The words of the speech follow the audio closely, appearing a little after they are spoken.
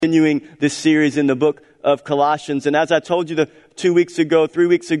continuing this series in the book of Colossians. And as I told you 3 weeks ago,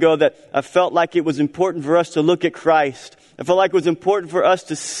 that I felt like it was important for us to look at Christ. I felt like it was important for us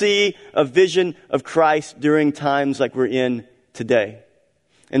to see a vision of Christ during times like we're in today.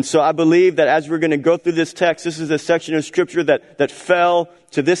 And so I believe that as we're going to go through this text, this is a section of Scripture that fell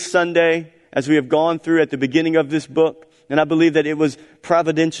to this Sunday as we have gone through at the beginning of this book. And I believe that it was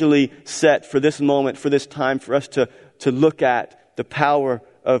providentially set for this moment, for this time, for us to look at the power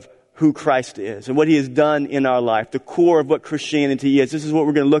of who Christ is and what He has done in our life, the core of what Christianity is. This is what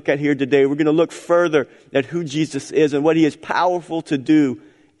we're going to look at here today. We're going to look further at who Jesus is and what He is powerful to do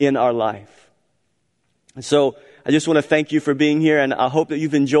in our life. And so I just want to thank you for being here, and I hope that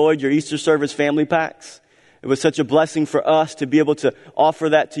you've enjoyed your Easter service family packs. It was such a blessing for us to be able to offer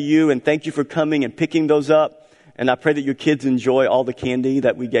that to you, and thank you for coming and picking those up. And I pray that your kids enjoy all the candy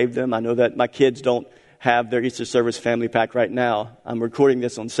that we gave them. I know that my kids don't have their Easter service family pack right now. I'm recording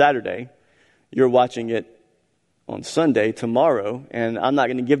this on Saturday. You're watching it on Sunday, tomorrow, and I'm not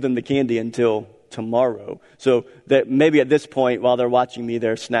going to give them the candy until tomorrow. So that maybe at this point, while they're watching me,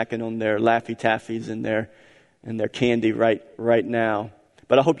 they're snacking on their Laffy Taffies and their candy right now.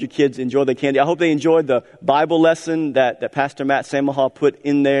 But I hope your kids enjoy the candy. I hope they enjoyed the Bible lesson that Pastor Matt Samahal put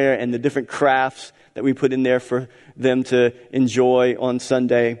in there and the different crafts that we put in there for them to enjoy on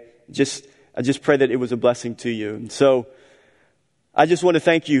Sunday. I just pray that it was a blessing to you. And so I just want to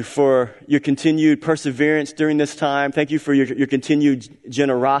thank you for your continued perseverance during this time. Thank you for your continued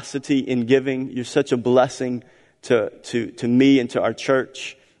generosity in giving. You're such a blessing to me and to our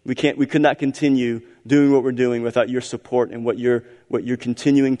church. We could not continue doing what we're doing without your support and what you're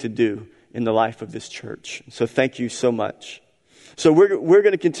continuing to do in the life of this church. So thank you so much. So we're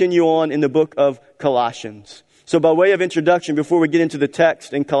going to continue on in the book of Colossians. So by way of introduction, before we get into the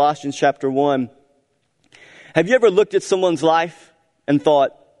text in Colossians chapter 1, have you ever looked at someone's life and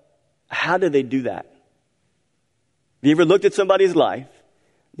thought, how did they do that? Have you ever looked at somebody's life?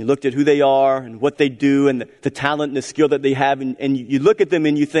 You looked at who they are and what they do and the talent and the skill that they have, and you look at them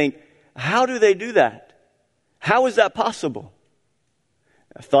and you think, how do they do that? How is that possible?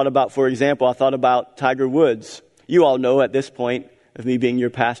 For example, I thought about Tiger Woods. You all know at this point of me being your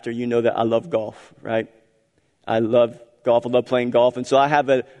pastor, you know that I love golf, right? I love golf. I love playing golf. And so I have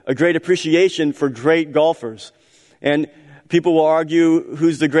a great appreciation for great golfers. And people will argue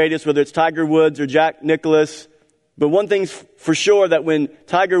who's the greatest, whether it's Tiger Woods or Jack Nicklaus. But one thing's for sure, that when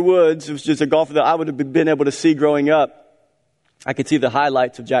Tiger Woods was just a golfer that I would have been able to see growing up, I could see the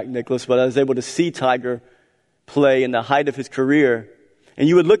highlights of Jack Nicklaus, but I was able to see Tiger play in the height of his career. And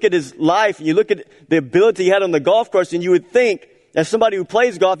you would look at his life, and you look at the ability he had on the golf course, and you would think, as somebody who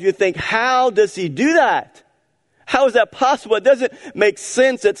plays golf, you would think, how does he do that? How is that possible? It doesn't make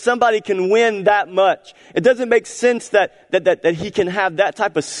sense that somebody can win that much. It doesn't make sense that he can have that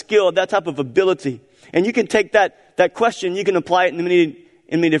type of skill, that type of ability. And you can take that question, you can apply it in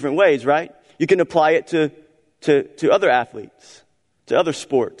many different ways, right? You can apply it to other athletes, to other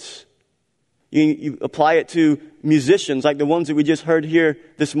sports. You apply it to musicians like the ones that we just heard here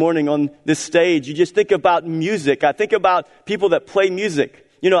this morning on this stage. You just think about music. I think about people that play music.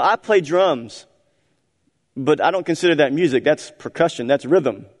 You know, I play drums, but I don't consider that music. That's percussion. That's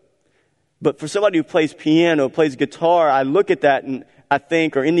rhythm. But for somebody who plays piano, plays guitar, I look at that and I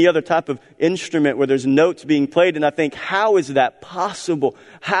think, or any other type of instrument where there's notes being played, and I think, how is that possible?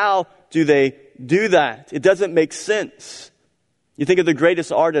 How do they do that? It doesn't make sense. You think of the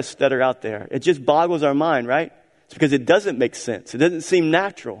greatest artists that are out there. It just boggles our mind, right? It's because it doesn't make sense. It doesn't seem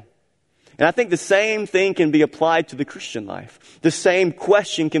natural. And I think the same thing can be applied to the Christian life. The same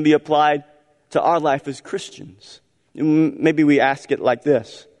question can be applied to our life as Christians. Maybe we ask it like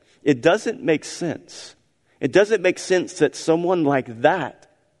this. It doesn't make sense. It doesn't make sense that someone like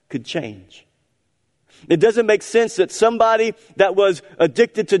that could change. It doesn't make sense that somebody that was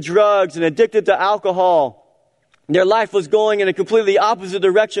addicted to drugs and addicted to alcohol, their life was going in a completely opposite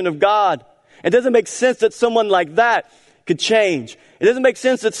direction of God. It doesn't make sense that someone like that could change. It doesn't make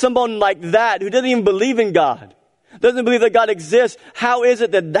sense that someone like that, who doesn't even believe in God, doesn't believe that God exists, how is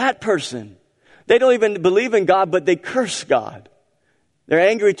it that person, they don't even believe in God, but they curse God? They're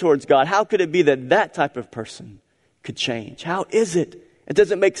angry towards God. How could it be that type of person could change? How is it? It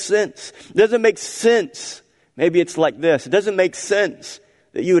doesn't make sense. It doesn't make sense. Maybe it's like this. It doesn't make sense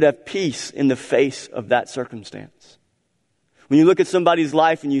that you would have peace in the face of that circumstance. When you look at somebody's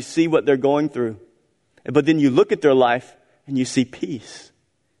life and you see what they're going through, but then you look at their life and you see peace.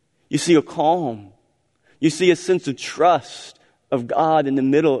 You see a calm. You see a sense of trust of God in the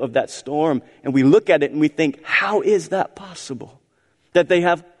middle of that storm. And we look at it and we think, how is that possible? That they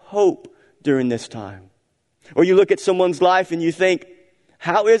have hope during this time. Or you look at someone's life and you think,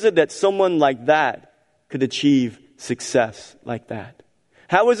 How is it that someone like that could achieve success like that?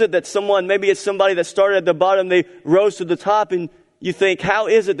 How is it that someone, maybe it's somebody that started at the bottom, they rose to the top, and you think, how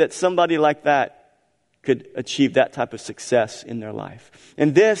is it that somebody like that could achieve that type of success in their life?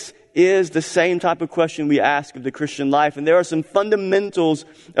 And this is the same type of question we ask of the Christian life. And there are some fundamentals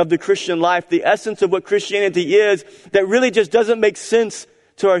of the Christian life, the essence of what Christianity is, that really just doesn't make sense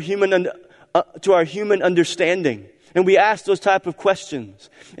to our human understanding. And we ask those type of questions.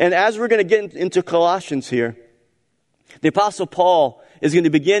 And as we're going to get into Colossians here, the Apostle Paul is going to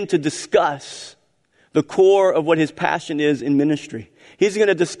begin to discuss the core of what his passion is in ministry. He's going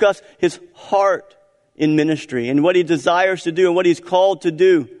to discuss his heart in ministry and what he desires to do and what he's called to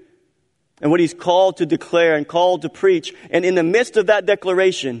do and what he's called to declare and called to preach. And in the midst of that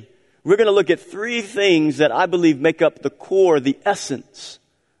declaration, we're going to look at three things that I believe make up the core, the essence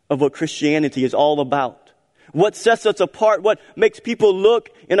of what Christianity is all about. What sets us apart, what makes people look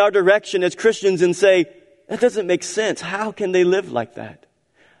in our direction as Christians and say, that doesn't make sense. How can they live like that?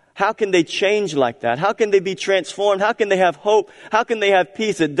 How can they change like that? How can they be transformed? How can they have hope? How can they have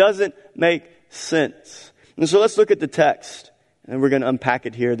peace? It doesn't make sense. And so let's look at the text, and we're going to unpack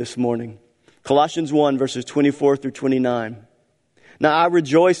it here this morning. Colossians 1, verses 24 through 29. Now I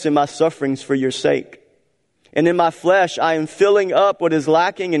rejoice in my sufferings for your sake. And in my flesh, I am filling up what is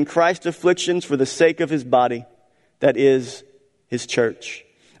lacking in Christ's afflictions for the sake of his body, that is, his church,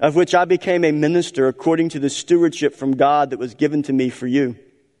 of which I became a minister according to the stewardship from God that was given to me for you,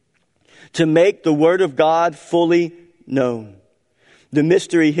 to make the word of God fully known, the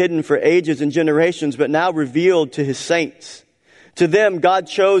mystery hidden for ages and generations, but now revealed to his saints. To them, God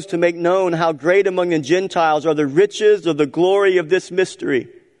chose to make known how great among the Gentiles are the riches of the glory of this mystery.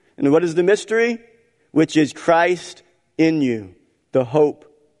 And what is the mystery? Which is Christ in you, the hope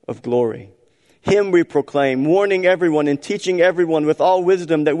of glory. Him we proclaim, warning everyone and teaching everyone with all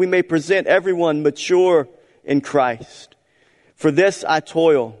wisdom, that we may present everyone mature in Christ. For this I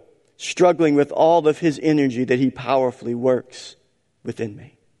toil, struggling with all of his energy that he powerfully works within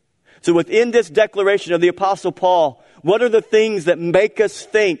me. So within this declaration of the Apostle Paul, what are the things that make us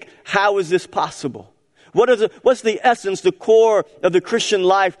think, how is this possible? What's the essence, the core of the Christian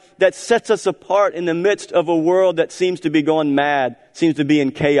life that sets us apart in the midst of a world that seems to be going mad, seems to be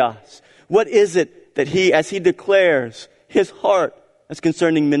in chaos? What is it that he, as he declares his heart as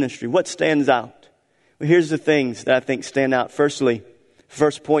concerning ministry, what stands out? Well, here's the things that I think stand out. Firstly,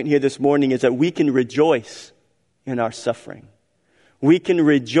 first point here this morning is that we can rejoice in our suffering. We can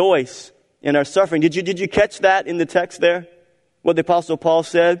rejoice in our suffering. Did you catch that in the text there? What the Apostle Paul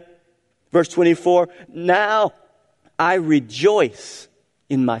said? Verse 24, now I rejoice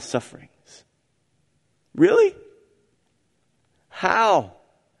in my sufferings. Really? How?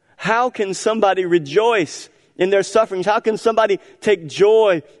 How can somebody rejoice in their sufferings? How can somebody take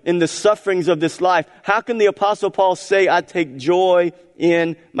joy in the sufferings of this life? How can the Apostle Paul say, I take joy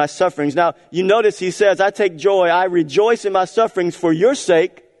in my sufferings? Now, you notice he says, I take joy, I rejoice in my sufferings for your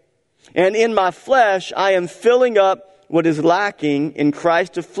sake, and in my flesh I am filling up what is lacking in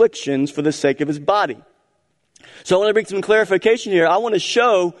Christ's afflictions for the sake of his body. So I want to bring some clarification here. I want to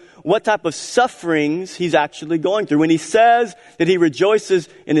show what type of sufferings he's actually going through. When he says that he rejoices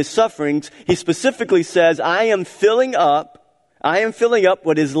in his sufferings, he specifically says, I am filling up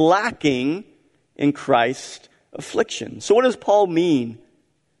what is lacking in Christ's affliction. So what does Paul mean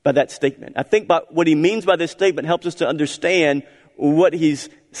by that statement? I think what he means by this statement helps us to understand what he's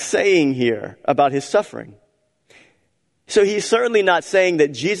saying here about his suffering. So he's certainly not saying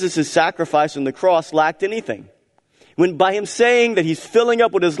that Jesus' sacrifice on the cross lacked anything. When by him saying that he's filling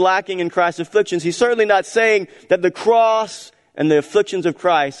up what is lacking in Christ's afflictions, he's certainly not saying that the cross and the afflictions of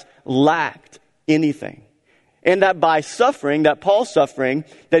Christ lacked anything. And that by suffering, that Paul's suffering,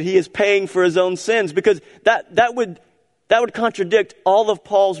 that he is paying for his own sins. Because that would contradict all of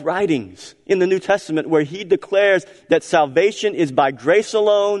Paul's writings in the New Testament, where he declares that salvation is by grace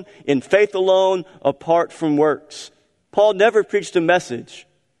alone, in faith alone, apart from works. Paul never preached a message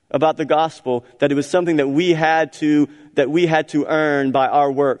about the gospel that it was something that we had to earn by our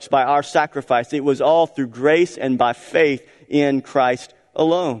works, by our sacrifice. It was all through grace and by faith in Christ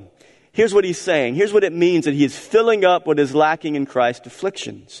alone. Here's what he's saying. Here's what it means that he is filling up what is lacking in Christ's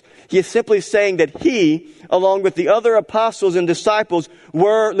afflictions. He is simply saying that he, along with the other apostles and disciples,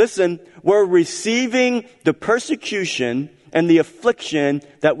 were receiving the persecution and the affliction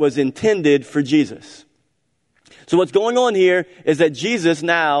that was intended for Jesus. So what's going on here is that Jesus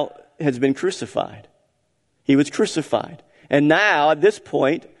now has been crucified. He was crucified. And now, at this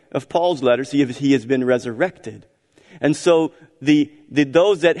point of Paul's letters, he has been resurrected. And so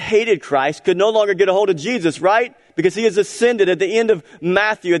those that hated Christ could no longer get a hold of Jesus, right? Because he has ascended. At the end of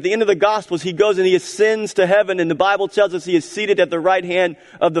Matthew, at the end of the Gospels, he goes and he ascends to heaven, and the Bible tells us he is seated at the right hand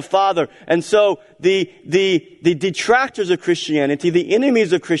of the Father. And so the detractors of Christianity, the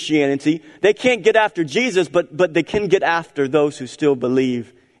enemies of Christianity, they can't get after Jesus, but they can get after those who still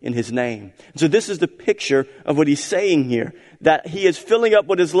believe in his name. So this is the picture of what he's saying here, that he is filling up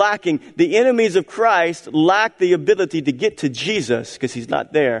what is lacking. The enemies of Christ lack the ability to get to Jesus because he's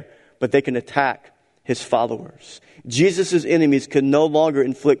not there, but they can attack his followers. Jesus' enemies could no longer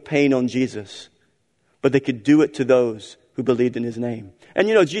inflict pain on Jesus, but they could do it to those who believed in his name. And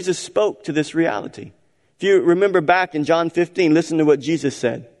Jesus spoke to this reality. If you remember back in John 15, listen to what Jesus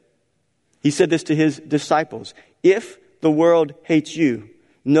said. He said this to his disciples. If the world hates you,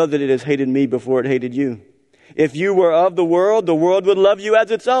 know that it has hated me before it hated you. If you were of the world would love you as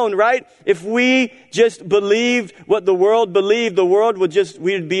its own, right? If we just believed what the world believed,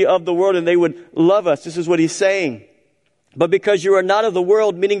 we'd be of the world and they would love us. This is what he's saying. But because you are not of the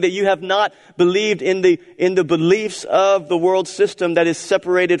world, meaning that you have not believed in the beliefs of the world system that is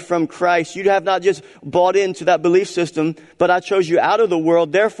separated from Christ. You have not just bought into that belief system, but I chose you out of the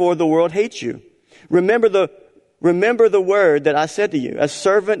world, therefore the world hates you. Remember the word that I said to you. A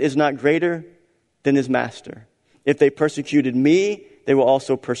servant is not greater than his master. If they persecuted me, they will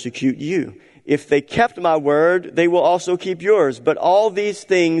also persecute you. If they kept my word, they will also keep yours. But all these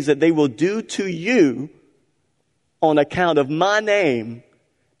things that they will do to you on account of my name,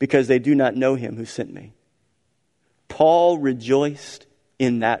 because they do not know him who sent me. Paul rejoiced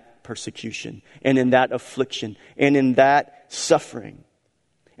in that persecution and in that affliction and in that suffering.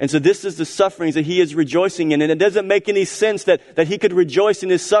 And so this is the sufferings that he is rejoicing in. And it doesn't make any sense that he could rejoice in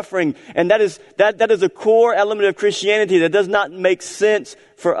his suffering. And that is a core element of Christianity that does not make sense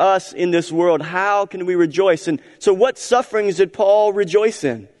for us in this world. How can we rejoice? And so what sufferings did Paul rejoice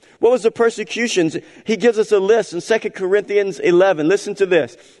in? What was the persecutions? He gives us a list in 2 Corinthians 11. Listen to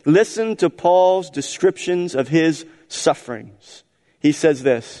this. Listen to Paul's descriptions of his sufferings. He says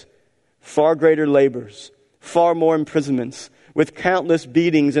this, far greater labors, far more imprisonments, with countless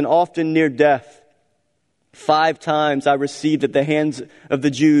beatings and often near death. 5 times I received at the hands of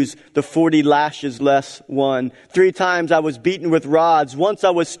the Jews the 40 lashes less one. 3 times I was beaten with rods. Once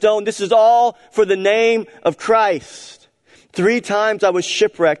I was stoned. This is all for the name of Christ. 3 times I was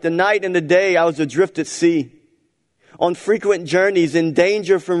shipwrecked. A night and a day I was adrift at sea. On frequent journeys, in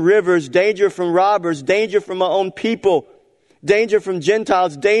danger from rivers, danger from robbers, danger from my own people, danger from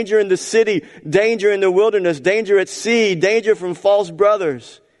Gentiles, danger in the city, danger in the wilderness, danger at sea, danger from false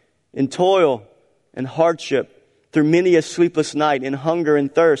brothers, in toil and hardship, through many a sleepless night, in hunger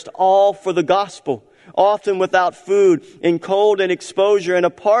and thirst, all for the gospel, often without food, in cold and exposure. And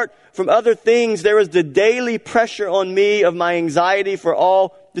apart from other things, there is the daily pressure on me of my anxiety for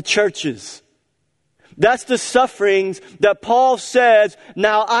all the churches. That's the sufferings that Paul says,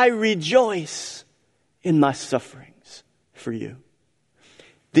 now I rejoice in my sufferings for you.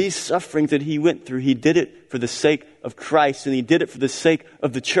 These sufferings that he went through, he did it for the sake of Christ, and he did it for the sake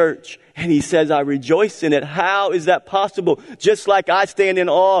of the church. And he says, I rejoice in it. How is that possible? Just like I stand in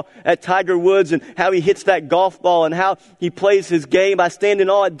awe at Tiger Woods and how he hits that golf ball and how he plays his game, I stand in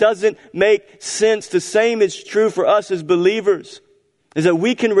awe. It doesn't make sense. The same is true for us as believers, is that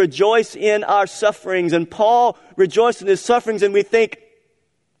we can rejoice in our sufferings. And Paul rejoiced in his sufferings, and we think,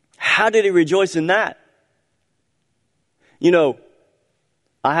 how did he rejoice in that?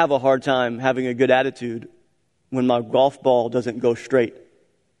 I have a hard time having a good attitude when my golf ball doesn't go straight.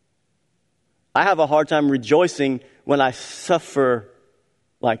 I have a hard time rejoicing when I suffer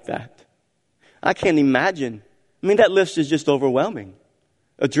like that. I can't imagine. That list is just overwhelming.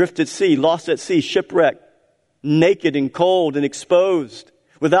 Adrift at sea, lost at sea, shipwrecked, naked and cold and exposed,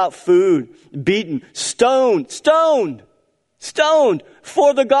 without food, beaten, stoned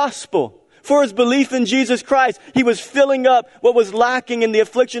for the gospel. For his belief in Jesus Christ. He was filling up what was lacking in the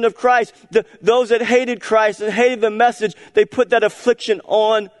affliction of Christ. Those that hated Christ and hated the message, they put that affliction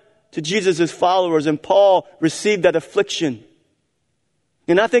on to Jesus' followers. And Paul received that affliction.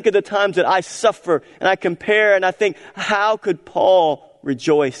 And I think of the times that I suffer and I compare and I think, how could Paul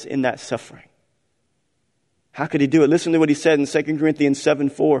rejoice in that suffering? How could he do it? Listen to what he said in 2 Corinthians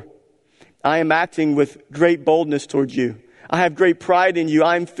 7:4. I am acting with great boldness towards you. I have great pride in you.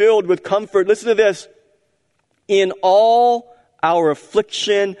 I am filled with comfort. Listen to this. In all our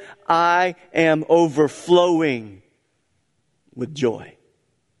affliction, I am overflowing with joy.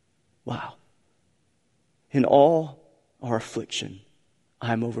 Wow. In all our affliction,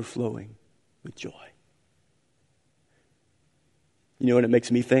 I am overflowing with joy. You know what it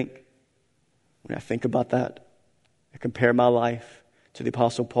makes me think? When I think about that? compare my life to the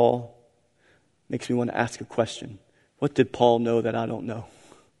Apostle Paul, makes me want to ask a question. What did Paul know that I don't know?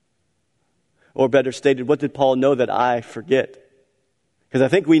 Or better stated, what did Paul know that I forget? Because I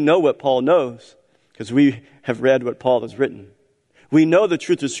think we know what Paul knows, because we have read what Paul has written. We know the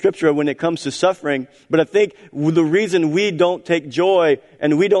truth of Scripture when it comes to suffering, but I think the reason we don't take joy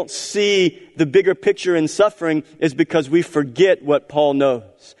and we don't see the bigger picture in suffering is because we forget what Paul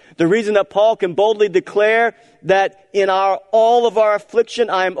knows. The reason that Paul can boldly declare that in all of our affliction,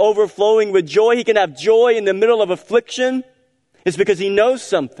 I am overflowing with joy. He can have joy in the middle of affliction is because he knows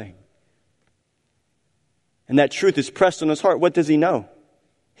something. And that truth is pressed on his heart. What does he know?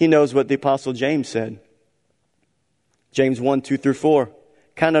 He knows what the Apostle James said. James 1:2-4.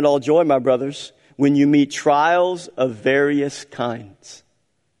 Count it all joy, my brothers, when you meet trials of various kinds.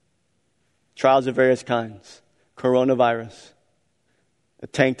 Trials of various kinds. Coronavirus. A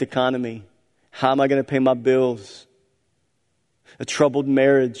tanked economy. How am I going to pay my bills? A troubled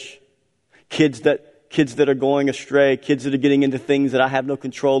marriage. Kids that are going astray. Kids that are getting into things that I have no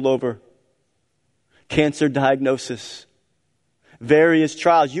control over. Cancer diagnosis. Various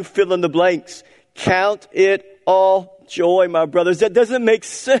trials. You fill in the blanks. Count it all joy, my brothers. That doesn't make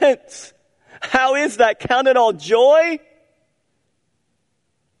sense. How is that? Count it all joy?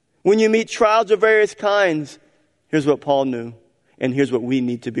 When you meet trials of various kinds, here's what Paul knew. And here's what we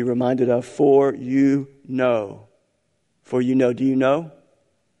need to be reminded of. For you know. Do you know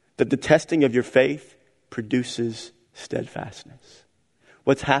that the testing of your faith produces steadfastness?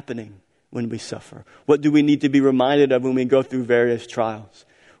 What's happening when we suffer? What do we need to be reminded of when we go through various trials?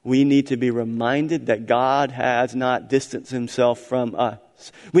 We need to be reminded that God has not distanced himself from us.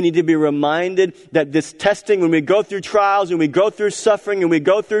 We need to be reminded that this testing, when we go through trials, when we go through suffering, and we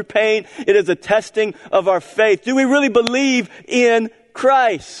go through pain, it is a testing of our faith. Do we really believe in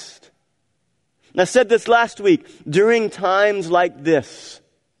Christ? And I said this last week. During times like this,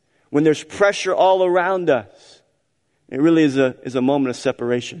 when there's pressure all around us, it really is a moment of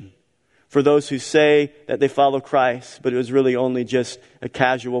separation. For those who say that they follow Christ, but it was really only just a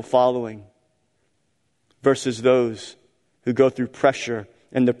casual following. Versus those who go through pressure,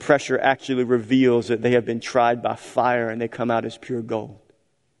 and the pressure actually reveals that they have been tried by fire and they come out as pure gold.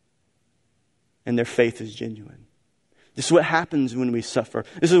 And their faith is genuine. This is what happens when we suffer.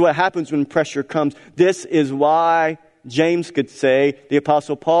 This is what happens when pressure comes. This is why James could say, the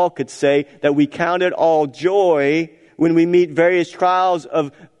Apostle Paul could say, that we count it all joy when we meet various trials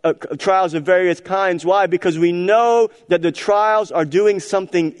of various kinds. Why? Because we know that the trials are doing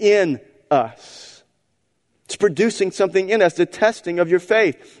something in us. It's producing something in us, the testing of your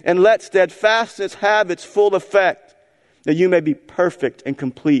faith. And let steadfastness have its full effect, that you may be perfect and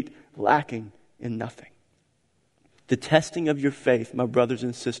complete, lacking in nothing. The testing of your faith, my brothers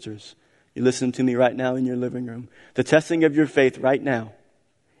and sisters, you listen to me right now in your living room. The testing of your faith right now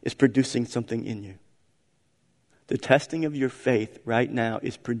is producing something in you. The testing of your faith right now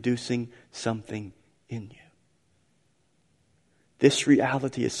is producing something in you. This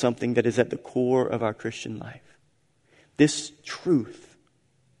reality is something that is at the core of our Christian life. This truth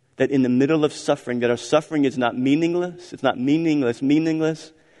that in the middle of suffering, that our suffering is not meaningless. It's not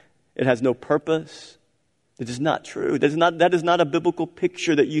meaningless. It has no purpose. It is not true. That is not a biblical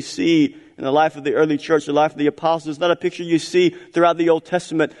picture that you see in the life of the early church, the life of the apostles. It's not a picture you see throughout the Old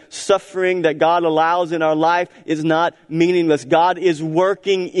Testament. Suffering that God allows in our life is not meaningless. God is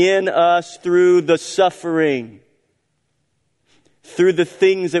working in us through the suffering. Through the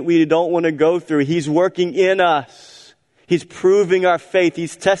things that we don't want to go through. He's working in us. He's proving our faith.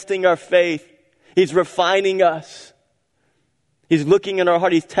 He's testing our faith. He's refining us. He's looking in our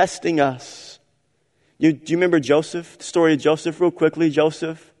heart. He's testing us. Do you remember Joseph? The story of Joseph real quickly.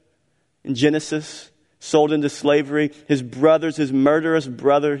 Joseph in Genesis, sold into slavery. His brothers, his murderous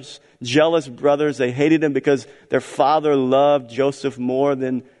brothers, jealous brothers, they hated him because their father loved Joseph more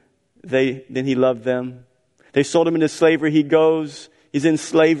than he loved them. They sold him into slavery. He's in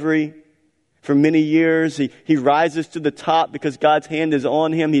slavery for many years. He rises to the top because God's hand is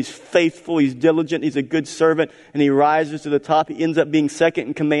on him. He's faithful. He's diligent. He's a good servant. And he rises to the top. He ends up being second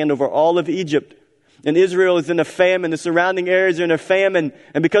in command over all of Egypt. And Israel is in a famine. The surrounding areas are in a famine.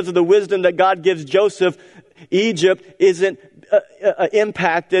 And because of the wisdom that God gives Joseph, Egypt isn't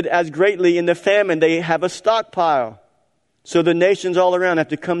impacted as greatly in the famine. They have a stockpile. So the nations all around have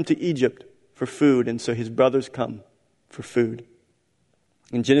to come to Egypt for food. And so his brothers come for food.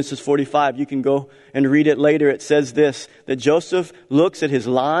 In Genesis 45, you can go and read it later. It says this, that Joseph looks at his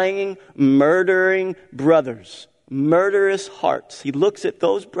lying, murdering brothers, murderous hearts. He looks at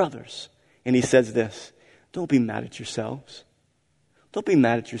those brothers and he says this, don't be mad at yourselves. Don't be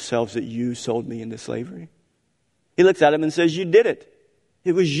mad at yourselves that you sold me into slavery. He looks at him and says, you did it.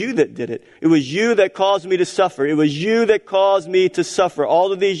 It was you that did it. It was you that caused me to suffer. It was you that caused me to suffer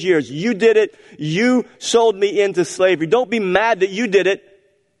all of these years. You did it. You sold me into slavery. Don't be mad that you did it.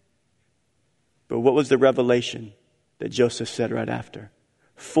 But what was the revelation that Joseph said right after?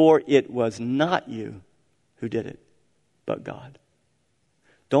 For it was not you who did it, but God.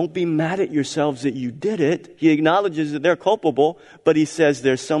 Don't be mad at yourselves that you did it. He acknowledges that they're culpable, but he says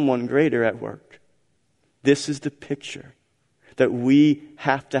there's someone greater at work. This is the picture that we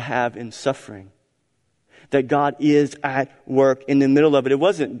have to have in suffering. That God is at work in the middle of it. It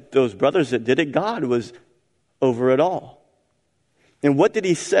wasn't those brothers that did it. God was over it all. And what did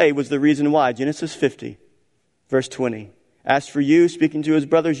he say was the reason why? Genesis 50, verse 20. As for you, speaking to his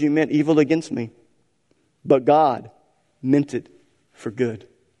brothers, you meant evil against me. But God meant it for good.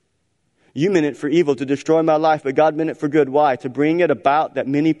 You meant it for evil, to destroy my life, but God meant it for good. Why? To bring it about that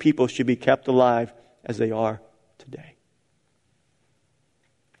many people should be kept alive as they are today.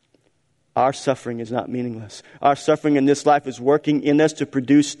 Our suffering is not meaningless. Our suffering in this life is working in us to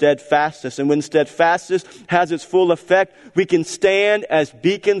produce steadfastness. And when steadfastness has its full effect, we can stand as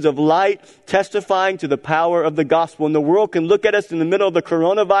beacons of light, testifying to the power of the gospel. And the world can look at us in the middle of the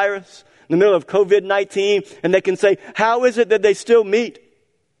coronavirus, in the middle of COVID-19, and they can say, how is it that they still meet?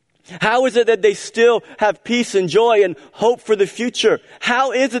 How is it that they still have peace and joy and hope for the future?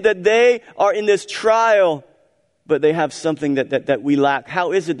 How is it that they are in this trial, but they have something that we lack?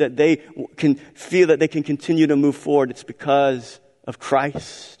 How is it that they can feel that they can continue to move forward? It's because of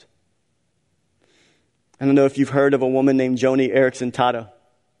Christ. I don't know if you've heard of a woman named Joni Eareckson Tada.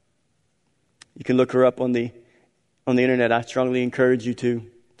 You can look her up on the internet. I strongly encourage you to.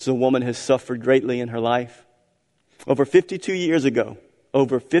 It's a woman who has suffered greatly in her life. Over 52 years ago,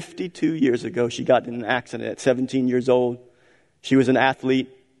 she got in an accident at 17 years old. She was an athlete.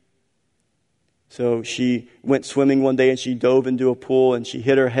 So she went swimming one day and she dove into a pool and she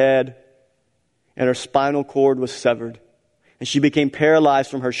hit her head and her spinal cord was severed. And she became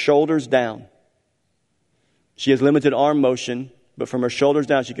paralyzed from her shoulders down. She has limited arm motion, but from her shoulders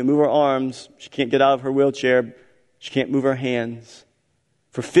down, she can move her arms. She can't get out of her wheelchair. She can't move her hands.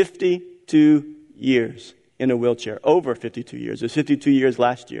 For 52 years in a wheelchair. Over 52 years. It was 52 years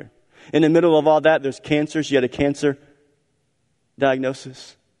last year. In the middle of all that, there's cancer. She had a cancer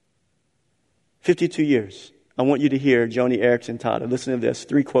diagnosis. 52 years. I want you to hear Joni Eareckson Tada. Listen to this.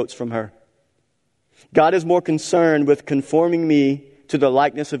 3 quotes from her. God is more concerned with conforming me to the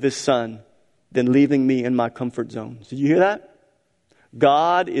likeness of his Son than leaving me in my comfort zones. Did you hear that?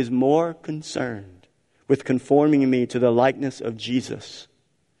 God is more concerned with conforming me to the likeness of Jesus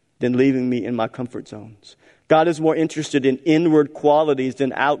than leaving me in my comfort zones. God is more interested in inward qualities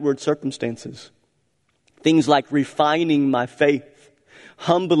than outward circumstances. Things like refining my faith,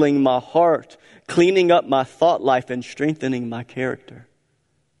 humbling my heart, cleaning up my thought life, and strengthening my character.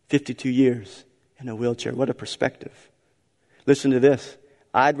 52 years in a wheelchair. What a perspective. Listen to this.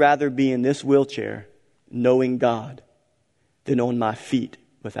 I'd rather be in this wheelchair knowing God than on my feet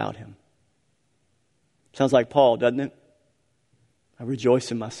without him. Sounds like Paul, doesn't it? I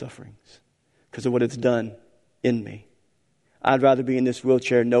rejoice in my sufferings because of what it's done in me. I'd rather be in this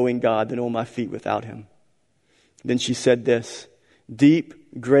wheelchair knowing God than on my feet without him. Then she said this,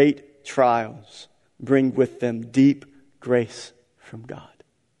 deep, great trials bring with them deep grace from God.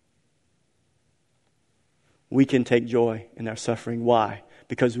 We can take joy in our suffering. Why?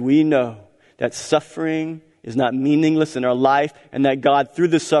 Because we know that suffering is not meaningless in our life and that God, through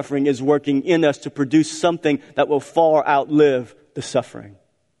the suffering, is working in us to produce something that will far outlive the suffering.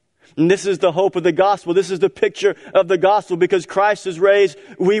 And this is the hope of the gospel. This is the picture of the gospel. Because Christ is raised,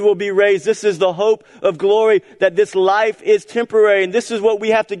 we will be raised. This is the hope of glory, that this life is temporary. And this is what we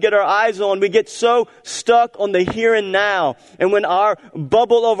have to get our eyes on. We get so stuck on the here and now. And when our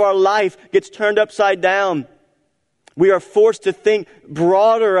bubble of our life gets turned upside down, we are forced to think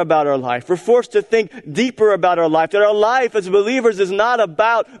broader about our life. We're forced to think deeper about our life. That our life as believers is not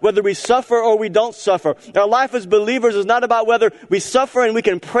about whether we suffer or we don't suffer. Our life as believers is not about whether we suffer and we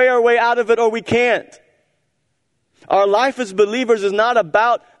can pray our way out of it or we can't. Our life as believers is not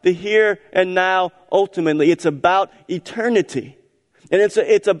about the here and now ultimately. It's about eternity. And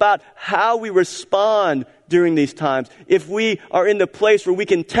it's about how we respond during these times. If we are in the place where we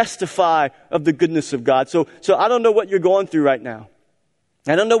can testify of the goodness of God. So I don't know what you're going through right now.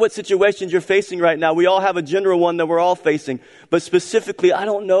 I don't know what situations you're facing right now. We all have a general one that we're all facing. But specifically, I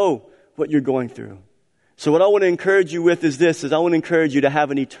don't know what you're going through. So what I want to encourage you with is I want to encourage you to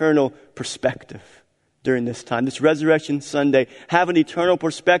have an eternal perspective during this time. This Resurrection Sunday, have an eternal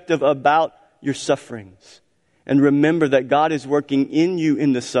perspective about your sufferings. And remember that God is working in you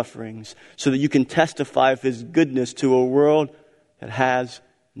in the sufferings so that you can testify of His goodness to a world that has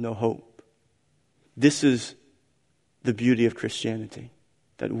no hope. This is the beauty of Christianity,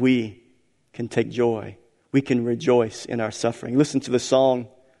 that we can take joy. We can rejoice in our suffering. Listen to the song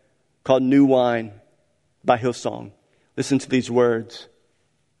called New Wine by Hillsong. Listen to these words.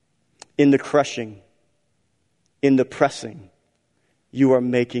 In the crushing, in the pressing, you are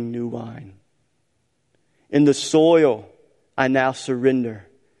making new wine. In the soil, I now surrender.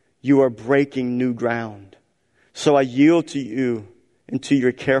 You are breaking new ground. So I yield to you and to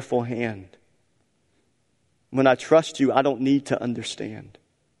your careful hand. When I trust you, I don't need to understand.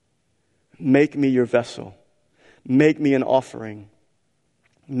 Make me your vessel. Make me an offering.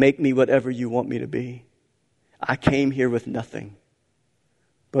 Make me whatever you want me to be. I came here with nothing,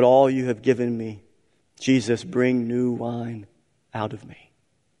 but all you have given me. Jesus, bring new wine out of me.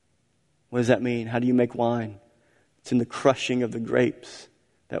 What does that mean? How do you make wine? It's in the crushing of the grapes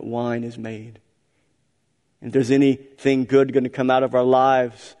that wine is made. And if there's anything good going to come out of our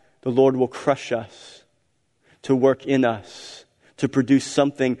lives, the Lord will crush us to work in us, to produce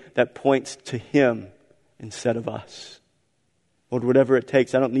something that points to Him instead of us. Lord, whatever it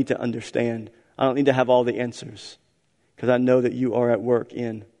takes, I don't need to understand. I don't need to have all the answers, because I know that you are at work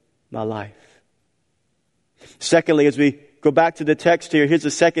in my life. Secondly, as we go back to the text here, here's the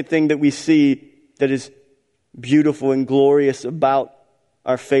second thing that we see that is beautiful and glorious about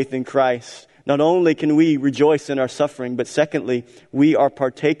our faith in Christ. Not only can we rejoice in our suffering, but secondly, we are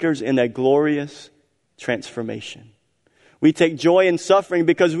partakers in a glorious transformation. We take joy in suffering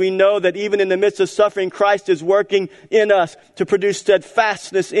because we know that even in the midst of suffering, Christ is working in us to produce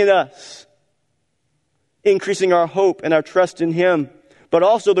steadfastness in us, increasing our hope and our trust in Him. But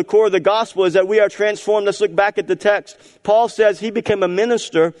also the core of the gospel is that we are transformed. Let's look back at the text. Paul says he became a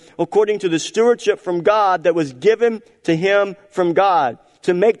minister according to the stewardship from God that was given to him from God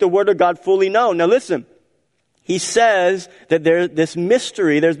to make the word of God fully known. Now listen, he says that there's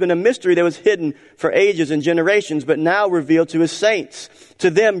been a mystery that was hidden for ages and generations, but now revealed to His saints. To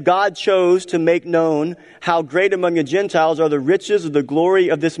them, God chose to make known how great among the Gentiles are the riches of the glory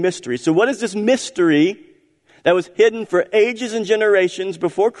of this mystery. So what is this mystery that was hidden for ages and generations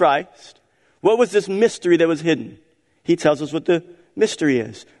before Christ? What was this mystery that was hidden? He tells us what the mystery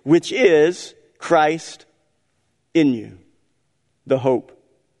is, which is Christ in you, the hope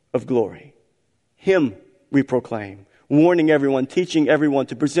of glory. Him we proclaim, warning everyone, teaching everyone,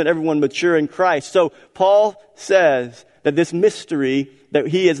 to present everyone mature in Christ. So Paul says that this mystery that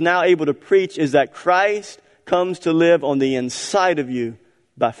he is now able to preach is that Christ comes to live on the inside of you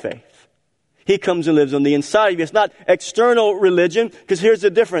by faith. He comes and lives on the inside of you. It's not external religion, because here's the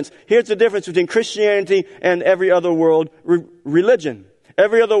difference. Here's the difference between Christianity and every other world religion.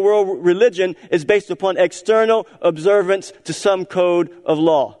 Every other world religion is based upon external observance to some code of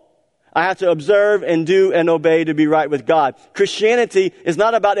law. I have to observe and do and obey to be right with God. Christianity is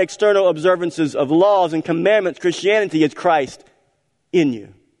not about external observances of laws and commandments. Christianity is Christ in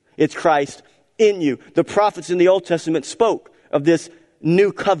you. It's Christ in you. The prophets in the Old Testament spoke of this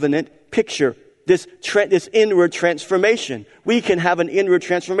new covenant picture, this inward transformation. We can have an inward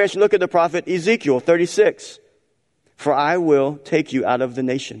transformation. Look at the prophet Ezekiel 36. For I will take you out of the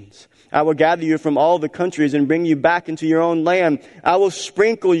nations. I will gather you from all the countries and bring you back into your own land. I will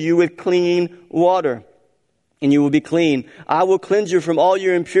sprinkle you with clean water, and you will be clean. I will cleanse you from all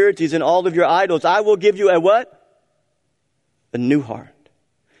your impurities and all of your idols. I will give you a what? A new heart.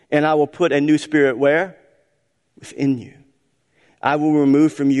 And I will put a new spirit where? Within you. I will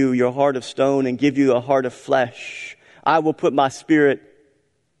remove from you your heart of stone and give you a heart of flesh. I will put my spirit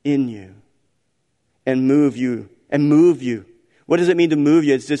in you and move you. What does it mean to move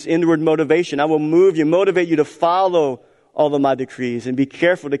you? It's this inward motivation. I will motivate you to follow all of my decrees and be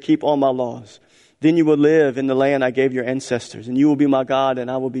careful to keep all my laws. Then you will live in the land I gave your ancestors, and you will be my God,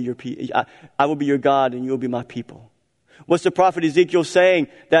 and I will be your God, and you will be my people. What's the prophet Ezekiel saying?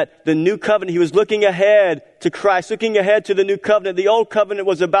 That the new covenant, he was looking ahead to Christ, looking ahead to the new covenant. The old covenant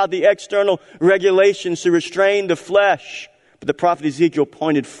was about the external regulations to restrain the flesh. But the prophet Ezekiel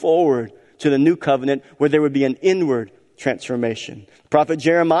pointed forward to the new covenant where there would be an inward transformation. Prophet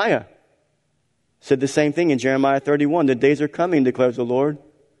Jeremiah said the same thing in Jeremiah 31. The days are coming, declares the Lord,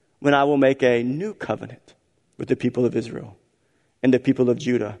 when I will make a new covenant with the people of Israel and the people of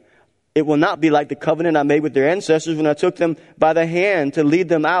Judah. It will not be like the covenant I made with their ancestors when I took them by the hand to lead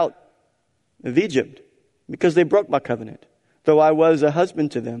them out of Egypt, because they broke my covenant, though I was a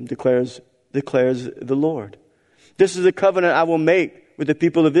husband to them, declares the Lord. This is a covenant I will make with the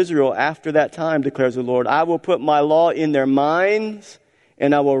people of Israel after that time, declares the Lord. I will put my law in their minds,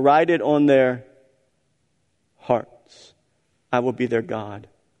 and I will write it on their hearts. I will be their God,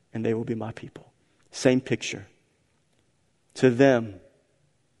 and they will be my people. Same picture. To them,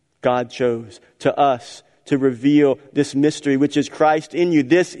 God chose. To us, to reveal this mystery, which is Christ in you.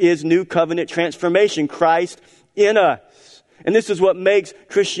 This is new covenant transformation. Christ in us. And this is what makes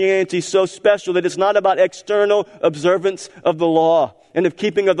Christianity so special, that it's not about external observance of the law and of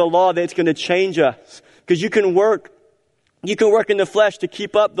keeping of the law that it's going to change us. Because you can work in the flesh to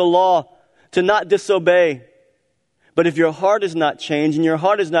keep up the law, to not disobey. But if your heart is not changed and your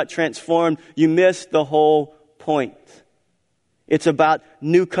heart is not transformed, you miss the whole point. It's about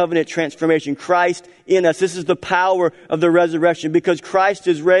new covenant transformation. Christ in us. This is the power of the resurrection. Because Christ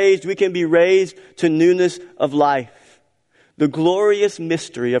is raised, we can be raised to newness of life. The glorious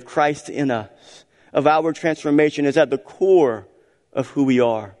mystery of Christ in us, of our transformation, is at the core of who we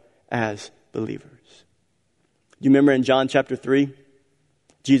are as believers. You remember in John chapter 3,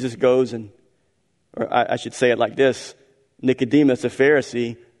 Jesus goes or I should say it like this, Nicodemus, a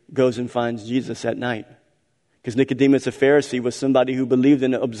Pharisee, goes and finds Jesus at night. Because Nicodemus, a Pharisee, was somebody who believed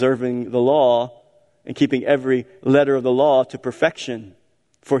in observing the law and keeping every letter of the law to perfection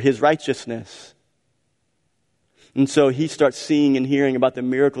for his righteousness. And so he starts seeing and hearing about the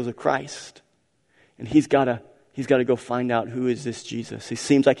miracles of Christ. And he's got to go find out, who is this Jesus? He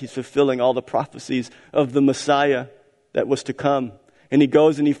seems like he's fulfilling all the prophecies of the Messiah that was to come. And he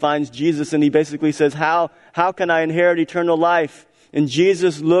goes and he finds Jesus, and he basically says, how can I inherit eternal life? And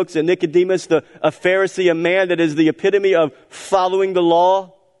Jesus looks at Nicodemus, a Pharisee, a man that is the epitome of following the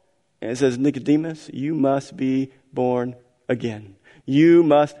law, and says, Nicodemus, you must be born again. You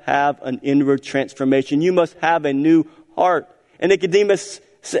must have an inward transformation. You must have a new heart. And Nicodemus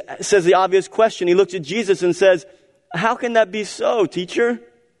says the obvious question. He looks at Jesus and says, how can that be so, teacher?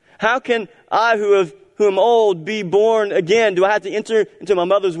 How can I, who am old, be born again? Do I have to enter into my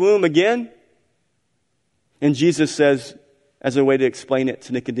mother's womb again? And Jesus says, as a way to explain it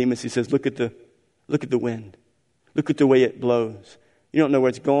to Nicodemus, he says, look at the wind. Look at the way it blows. You don't know where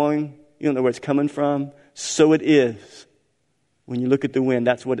it's going. You don't know where it's coming from. So it is. When you look at the wind,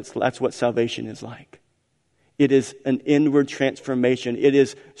 that's what salvation is like. It is an inward transformation. It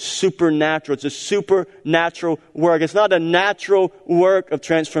is supernatural. It's a supernatural work. It's not a natural work of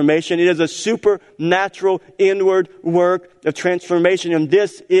transformation. It is a supernatural inward work of transformation. And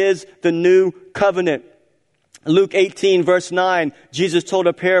this is the new covenant. Luke 18, verse 9, Jesus told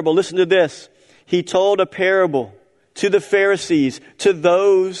a parable. Listen to this. He told a parable to the Pharisees,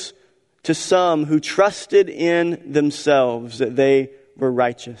 to some who trusted in themselves that they were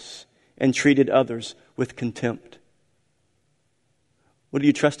righteous and treated others with contempt. What are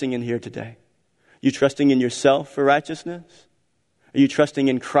you trusting in here today? Are you trusting in yourself for righteousness? Are you trusting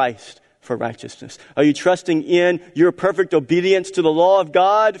in Christ for righteousness? Are you trusting in your perfect obedience to the law of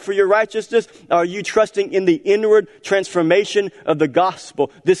God for your righteousness? Are you trusting in the inward transformation of the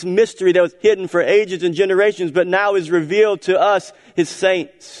gospel? This mystery that was hidden for ages and generations, but now is revealed to us, His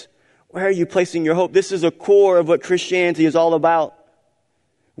saints. Where are you placing your hope? This is a core of what Christianity is all about.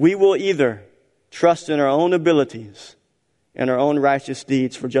 We will either trust in our own abilities and our own righteous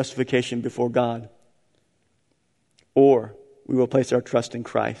deeds for justification before God, or we will place our trust in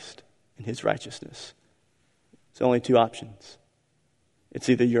Christ and His righteousness. It's only two options. It's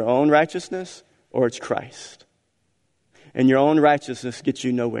either your own righteousness or it's Christ. And your own righteousness gets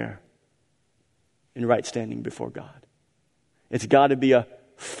you nowhere in right standing before God. It's got to be a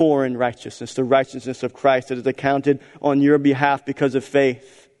foreign righteousness, the righteousness of Christ that is accounted on your behalf because of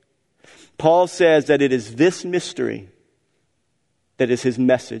faith. Paul says that it is this mystery that is his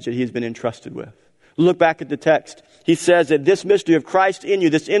message that he has been entrusted with. Look back at the text. He says that this mystery of Christ in you,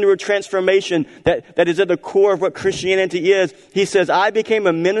 this inward transformation that is at the core of what Christianity is, he says, I became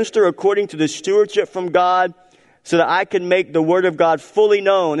a minister according to the stewardship from God so that I could make the word of God fully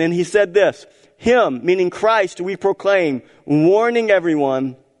known. And he said this, Him, meaning Christ, we proclaim, warning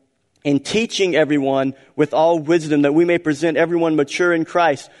everyone and teaching everyone with all wisdom, that we may present everyone mature in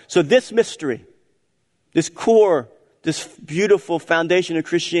Christ. So this mystery, this core, this beautiful foundation of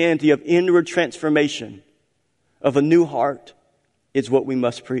Christianity of inward transformation, of a new heart, is what we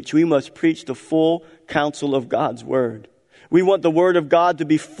must preach. We must preach the full counsel of God's word. We want the word of God to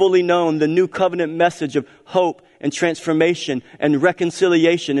be fully known, the new covenant message of hope and transformation and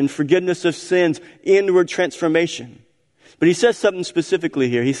reconciliation and forgiveness of sins, inward transformation. But he says something specifically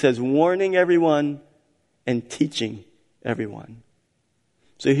here. He says, warning everyone and teaching everyone.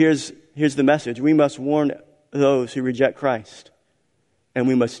 So here's the message. We must warn those who reject Christ, and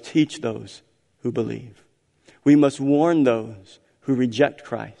we must teach those who believe. We must warn those who reject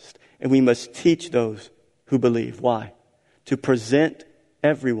Christ, and we must teach those who believe. Why? To present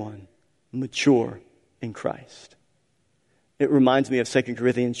everyone mature in Christ. It reminds me of 2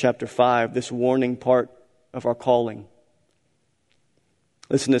 Corinthians chapter 5, this warning part of our calling.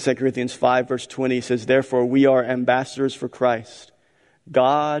 Listen to 2 Corinthians 5, verse 20. It says, therefore we are ambassadors for Christ,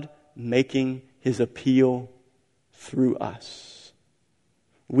 God making his appeal through us.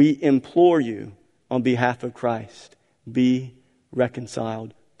 We implore you on behalf of Christ, be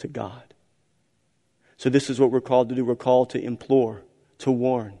reconciled to God. So this is what we're called to do. We're called to implore, to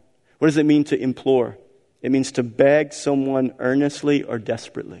warn. What does it mean to implore? It means to beg someone earnestly or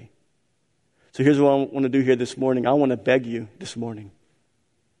desperately. So here's what I want to do here this morning. I want to beg you this morning.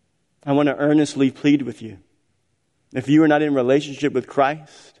 I want to earnestly plead with you. If you are not in relationship with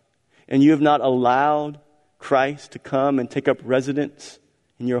Christ and you have not allowed Christ to come and take up residence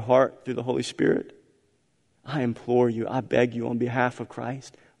in your heart through the Holy Spirit, I implore you, I beg you on behalf of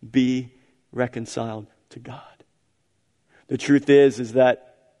Christ, be reconciled to God. The truth is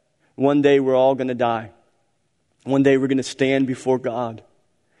that one day we're all going to die. One day we're going to stand before God,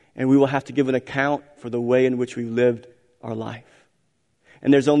 and we will have to give an account for the way in which we lived our life.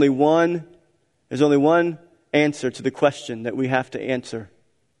 And there's only one answer to the question that we have to answer.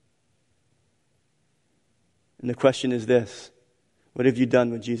 And the question is this: what have you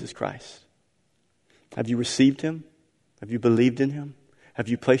done with Jesus Christ? Have you received him? Have you believed in him? Have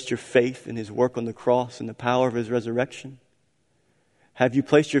you placed your faith in his work on the cross and the power of his resurrection? Have you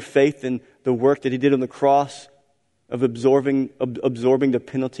placed your faith in the work that he did on the cross of absorbing the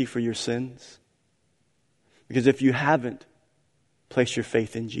penalty for your sins? Because if you haven't placed your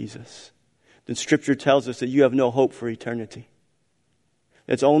faith in Jesus, then Scripture tells us that you have no hope for eternity.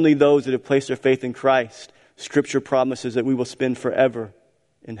 It's only those that have placed their faith in Christ. Scripture promises that we will spend forever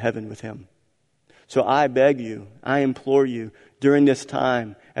in heaven with him. So I beg you, I implore you, during this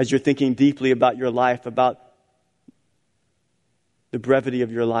time, as you're thinking deeply about your life, about the brevity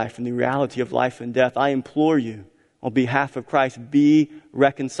of your life and the reality of life and death, I implore you, on behalf of Christ, be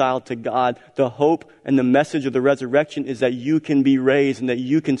reconciled to God. The hope and the message of the resurrection is that you can be raised and that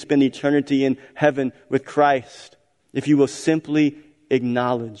you can spend eternity in heaven with Christ if you will simply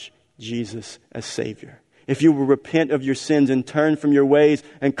acknowledge Jesus as Savior. If you will repent of your sins and turn from your ways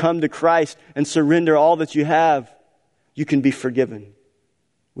and come to Christ and surrender all that you have, you can be forgiven.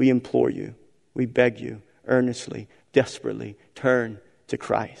 We implore you, we beg you, earnestly, desperately, turn to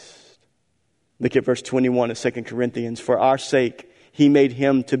Christ. Look at verse 21 of 2 Corinthians. For our sake, he made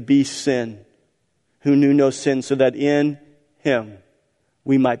him to be sin, who knew no sin, so that in him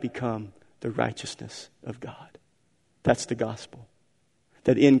we might become the righteousness of God. That's the gospel.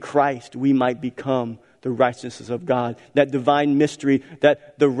 That in Christ we might become the righteousness of God. That divine mystery,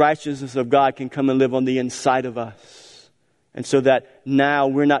 that the righteousness of God can come and live on the inside of us. And so that now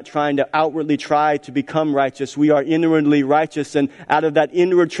we're not trying to outwardly try to become righteous. We are inwardly righteous. And out of that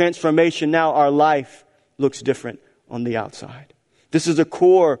inward transformation, now our life looks different on the outside. This is a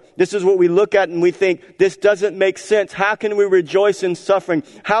core. This is what we look at and we think, this doesn't make sense. How can we rejoice in suffering?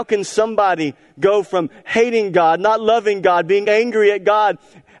 How can somebody go from hating God, not loving God, being angry at God?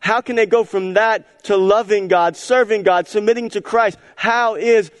 How can they go from that to loving God, serving God, submitting to Christ? How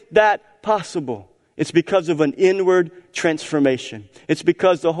is that possible? It's because of an inward transformation. It's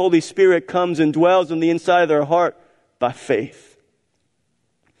because the Holy Spirit comes and dwells on the inside of their heart by faith.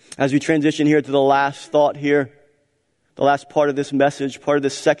 As we transition here to the last thought here, the last part of this message, part of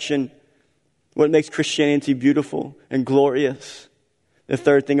this section, what makes Christianity beautiful and glorious. The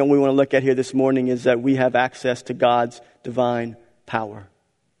third thing we want to look at here this morning is that we have access to God's divine power.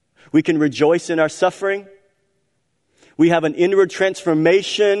 We can rejoice in our suffering. We have an inward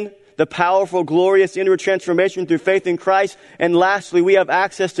transformation, the powerful, glorious inward transformation through faith in Christ. And lastly, we have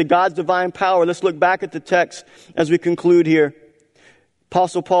access to God's divine power. Let's look back at the text as we conclude here.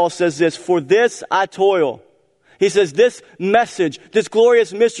 Apostle Paul says this, for this I toil. He says this message, this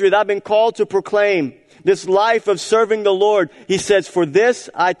glorious mystery that I've been called to proclaim, this life of serving the Lord, he says, for this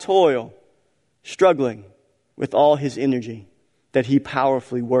I toil, struggling with all his energy that he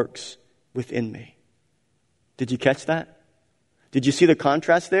powerfully works within me. Did you catch that? Did you see the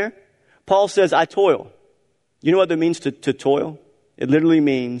contrast there? Paul says, I toil. You know what that means to toil? It literally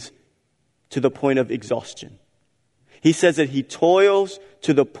means to the point of exhaustion. He says that he toils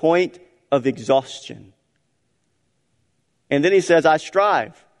to the point of exhaustion. And then he says, I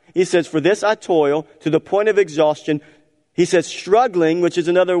strive. He says, for this I toil to the point of exhaustion. He says struggling, which is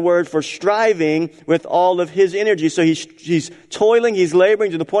another word for striving with all of his energy. So he's toiling, he's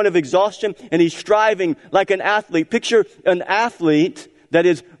laboring to the point of exhaustion, and he's striving like an athlete. Picture an athlete that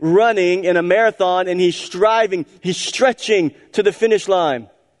is running in a marathon, and he's striving, he's stretching to the finish line.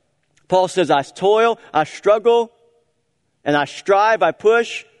 Paul says, I toil, I struggle, and I strive, I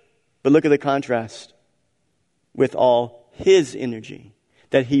push. But look at the contrast. with all His energy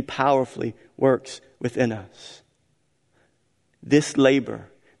that He powerfully works within us. This labor,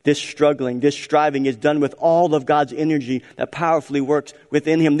 this struggling, this striving is done with all of God's energy that powerfully works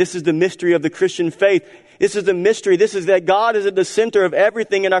within Him. This is the mystery of the Christian faith. This is the mystery. This is that God is at the center of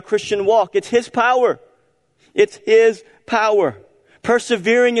everything in our Christian walk. It's His power. It's His power.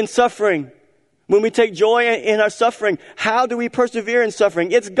 Persevering in suffering. When we take joy in our suffering, how do we persevere in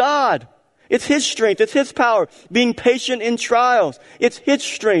suffering? It's God. It's His strength. It's His power. Being patient in trials. It's His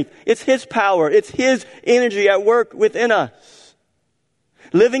strength. It's His power. It's His energy at work within us.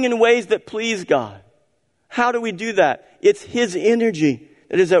 Living in ways that please God. How do we do that? It's His energy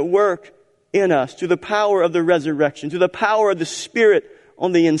that is at work in us through the power of the resurrection, through the power of the Spirit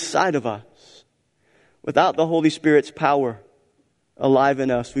on the inside of us. Without the Holy Spirit's power alive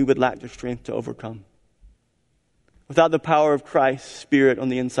in us, we would lack the strength to overcome. Without the power of Christ's Spirit on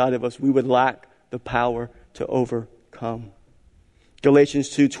the inside of us, we would lack the power to overcome. Galatians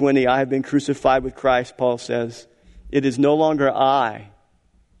 2:20, I have been crucified with Christ, Paul says. It is no longer I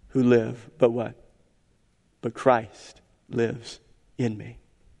who live, but what? But Christ lives in me.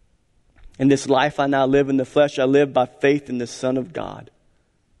 In this life I now live in the flesh, I live by faith in the Son of God,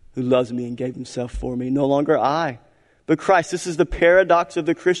 who loves me and gave Himself for me. No longer I, but Christ. This is the paradox of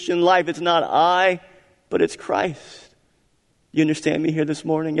the Christian life. It's not I, but it's Christ. You understand me here this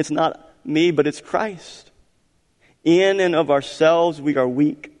morning? It's not me, but it's Christ. In and of ourselves, we are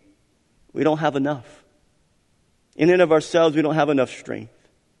weak. We don't have enough. In and of ourselves, we don't have enough strength.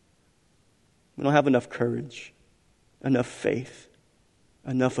 We don't have enough courage, enough faith,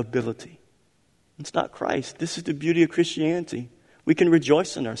 enough ability. It's not Christ. This is the beauty of Christianity. We can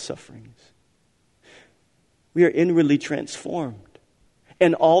rejoice in our sufferings. We are inwardly transformed.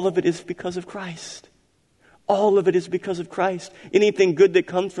 And all of it is because of Christ. All of it is because of Christ. Anything good that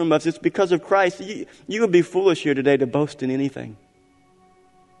comes from us, it's because of Christ. You would be foolish here today to boast in anything.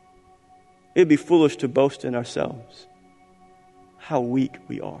 It would be foolish to boast in ourselves. How weak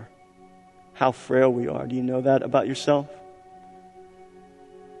we are. How frail we are. Do you know that about yourself?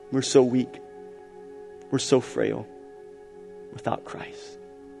 We're so weak. We're so frail without Christ.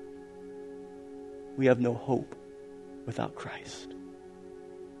 We have no hope without Christ.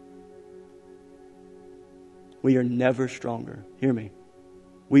 We are never stronger. Hear me.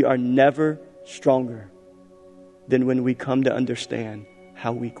 We are never stronger than when we come to understand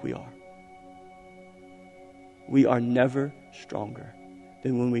how weak we are. We are never stronger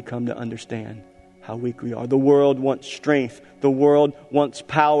than when we come to understand how weak we are. The world wants strength. The world wants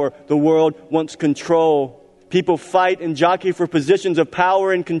power. The world wants control. People fight and jockey for positions of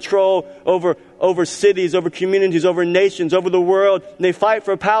power and control over cities, over communities, over nations, over the world. And they fight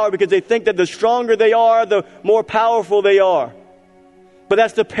for power because they think that the stronger they are, the more powerful they are. But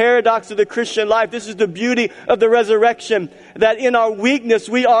that's the paradox of the Christian life. This is the beauty of the resurrection, that in our weakness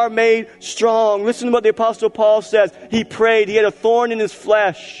we are made strong. Listen to what the Apostle Paul says. He prayed. He had a thorn in his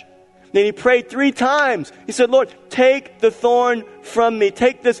flesh. Then he prayed 3 times. He said, Lord, take the thorn from me.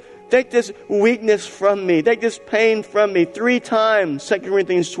 Take this weakness from me. Take this pain from me. 3 times, 2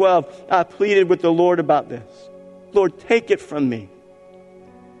 Corinthians 12, I pleaded with the Lord about this. Lord, take it from me.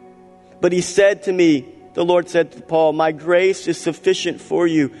 But he said to me, the Lord said to Paul, my grace is sufficient for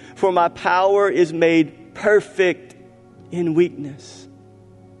you, for my power is made perfect in weakness.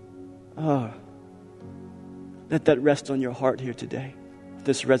 Oh, let that rest on your heart here today,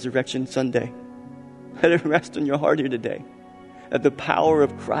 this Resurrection Sunday. Let it rest on your heart here today, that the power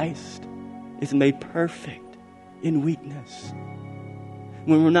of Christ is made perfect in weakness.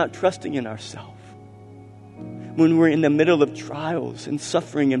 When we're not trusting in ourselves, when we're in the middle of trials and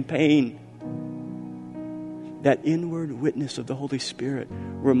suffering and pain, that inward witness of the Holy Spirit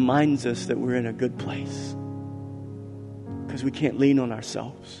reminds us that we're in a good place. Because we can't lean on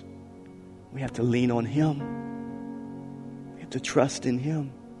ourselves. We have to lean on Him. We have to trust in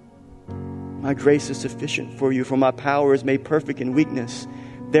Him. My grace is sufficient for you, for my power is made perfect in weakness.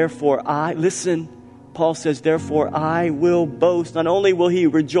 Therefore Paul says, therefore I will boast. Not only will he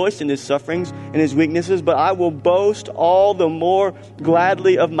rejoice in his sufferings and his weaknesses, but I will boast all the more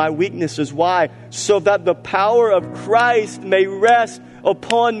gladly of my weaknesses. Why? So that the power of Christ may rest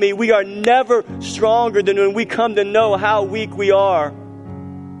upon me. We are never stronger than when we come to know how weak we are.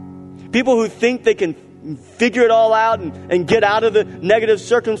 People who think they can figure it all out and get out of the negative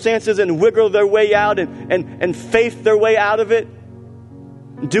circumstances and wiggle their way out and faith their way out of it,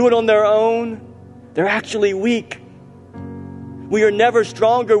 do it on their own, they're actually weak. We are never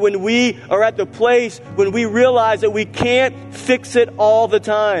stronger when we are at the place when we realize that we can't fix it all the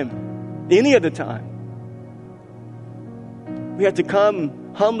time, any of the time. We have to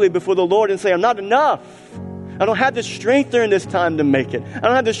come humbly before the Lord and say, I'm not enough. I don't have the strength during this time to make it. I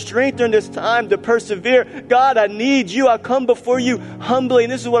don't have the strength during this time to persevere. God, I need you. I come before you humbly.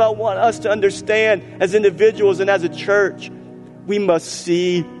 And this is what I want us to understand as individuals and as a church. We must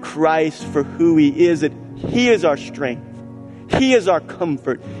see Christ for who he is. That he is our strength. He is our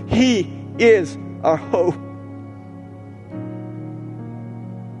comfort. He is our hope.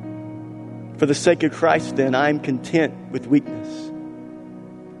 For the sake of Christ, then, I am content with weakness,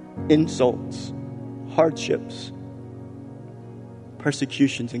 insults, hardships,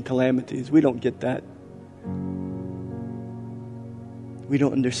 persecutions, and calamities. We don't get that. We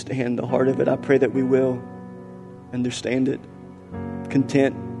don't understand the heart of it. I pray that we will understand it.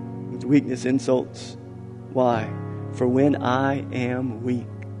 Content with weakness, insults. Why? For when I am weak,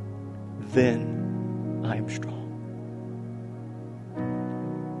 then I am strong.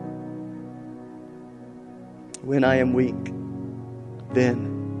 When I am weak,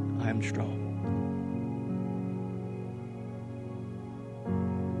 then I am strong.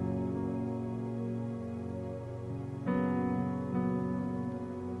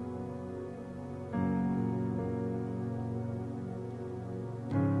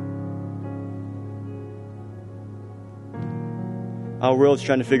 Our world's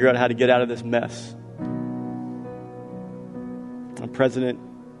trying to figure out how to get out of this mess. Our president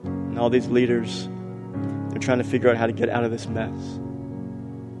and all these leaders, they're trying to figure out how to get out of this mess.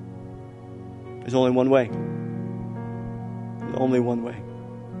 There's only one way. There's only one way.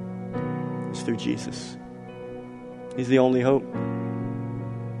 It's through Jesus. He's the only hope.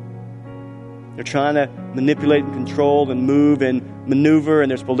 They're trying to manipulate and control and move and maneuver,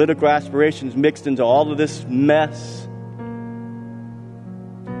 and there's political aspirations mixed into all of this mess.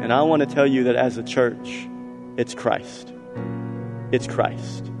 And I want to tell you that as a church, it's Christ. It's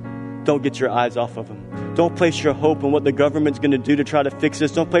Christ. Don't get your eyes off of him. Don't place your hope in what the government's going to do to try to fix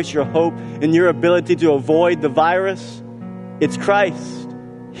this. Don't place your hope in your ability to avoid the virus. It's Christ.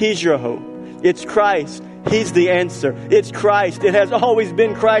 He's your hope. It's Christ. He's the answer. It's Christ. It has always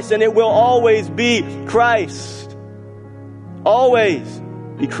been Christ, and it will always be Christ. Always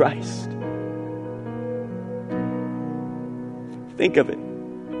be Christ. Think of it.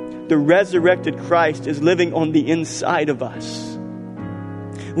 The resurrected Christ is living on the inside of us.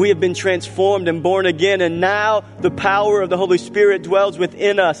 We have been transformed and born again, and now the power of the Holy Spirit dwells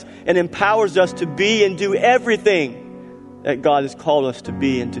within us and empowers us to be and do everything that God has called us to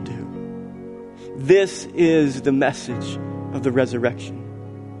be and to do. This is the message of the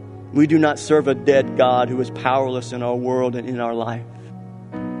resurrection. We do not serve a dead God who is powerless in our world and in our life.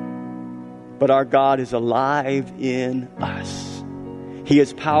 But our God is alive in us. He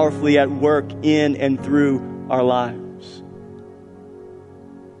is powerfully at work in and through our lives.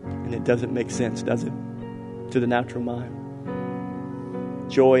 And it doesn't make sense, does it? To the natural mind.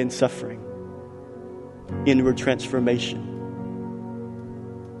 Joy and suffering. Inward transformation.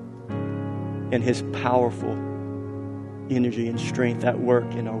 And his powerful energy and strength at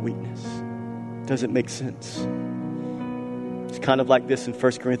work in our weakness. Doesn't make sense. It's kind of like this in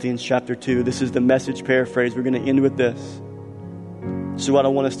 1 Corinthians chapter 2. This is the Message paraphrase. We're going to end with this. This is what I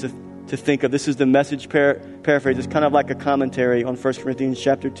want us to think of. This is the Message paraphrase. It's kind of like a commentary on 1 Corinthians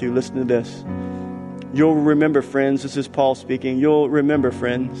chapter 2. Listen to this. You'll remember, friends, this is Paul speaking. You'll remember,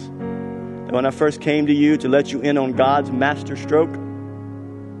 friends, that when I first came to you to let you in on God's master stroke,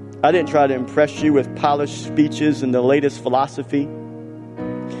 I didn't try to impress you with polished speeches and the latest philosophy.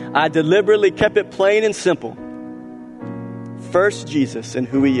 I deliberately kept it plain and simple. First Jesus and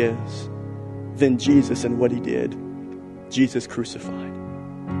who he is, then Jesus and what he did. Jesus crucified.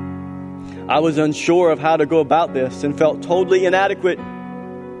 I was unsure of how to go about this and felt totally inadequate.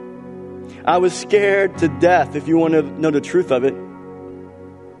 I was scared to death, if you want to know the truth of it.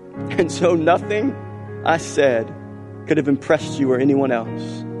 And so nothing I said could have impressed you or anyone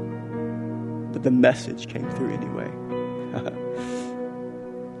else. But the message came through anyway.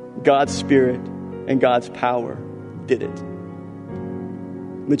 God's Spirit and God's power did it.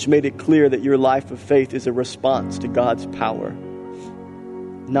 Which made it clear that your life of faith is a response to God's power.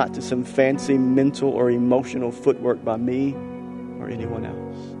 Not to some fancy mental or emotional footwork by me or anyone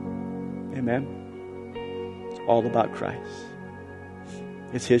else. Amen? It's all about Christ.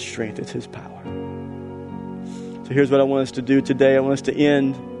 It's his strength. It's his power. So here's what I want us to do today. I want us to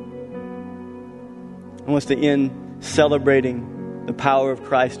end celebrating the power of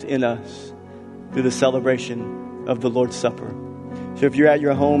Christ in us through the celebration of the Lord's Supper. So if you're at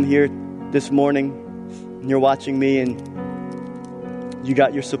your home here this morning and you're watching me and you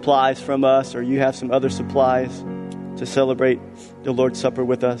got your supplies from us or you have some other supplies to celebrate the Lord's Supper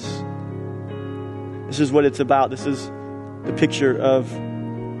with us, this is what it's about. This is the picture of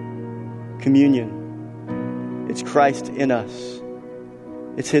communion. It's Christ in us.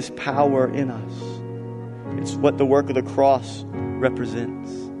 It's His power in us. It's what the work of the cross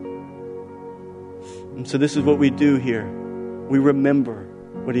represents. And so this is what we do here. We remember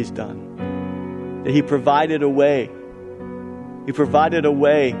what He's done. That He provided a way. He provided a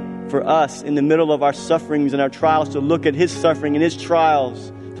way for us in the middle of our sufferings and our trials to look at His suffering and His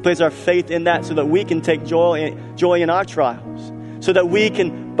trials, to place our faith in that so that we can take joy in our trials. So that we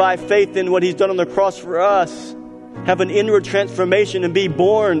can, by faith in what He's done on the cross for us, have an inward transformation and be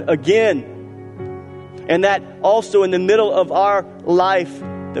born again. And that also in the middle of our life,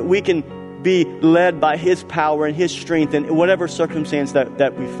 that we can be led by His power and His strength in whatever circumstance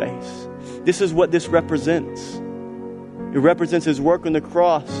that we face. This is what this represents. It represents His work on the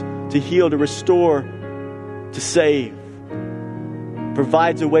cross to heal, to restore, to save.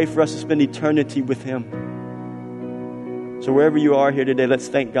 Provides a way for us to spend eternity with Him. So wherever you are here today, let's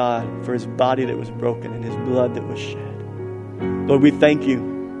thank God for His body that was broken and His blood that was shed. Lord, we thank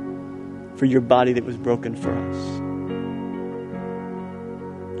You for Your body that was broken for us.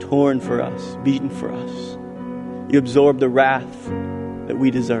 Torn for us, beaten for us. You absorbed the wrath that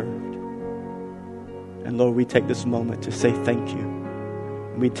we deserved. And Lord, we take this moment to say thank You.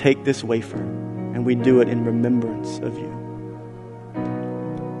 And we take this wafer and we do it in remembrance of You.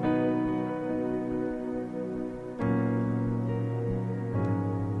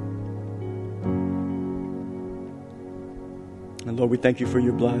 And Lord, we thank You for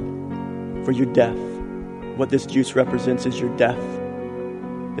Your blood, for Your death. What this juice represents is Your death,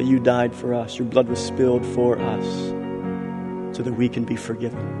 that You died for us. Your blood was spilled for us so that we can be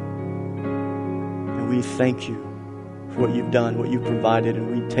forgiven. And we thank You for what You've done, what You've provided,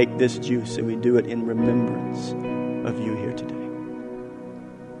 and we take this juice and we do it in remembrance of You here today.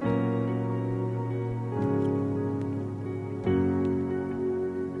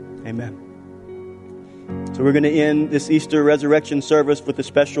 Amen. So we're going to end this Easter resurrection service with a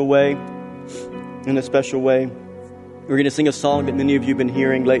special way. In a special way, we're going to sing a song that many of you have been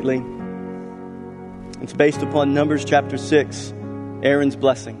hearing lately. It's based upon Numbers chapter 6, Aaron's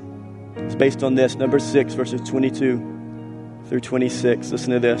blessing. It's based on this, Numbers 6, verses 22 through 26.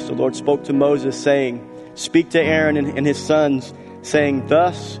 Listen to this. The Lord spoke to Moses, saying, "Speak to Aaron and his sons, saying,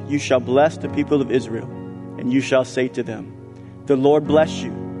 Thus you shall bless the people of Israel, and you shall say to them, The Lord bless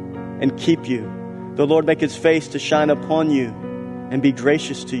you and keep you. The Lord make His face to shine upon you and be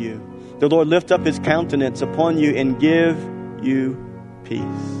gracious to you. The Lord lift up His countenance upon you and give you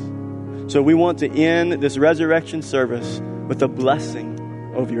peace." So we want to end this resurrection service with a blessing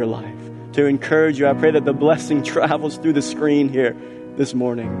over your life. To encourage you, I pray that the blessing travels through the screen here this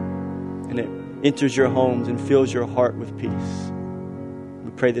morning and it enters your homes and fills your heart with peace.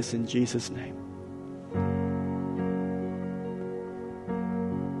 We pray this in Jesus' name.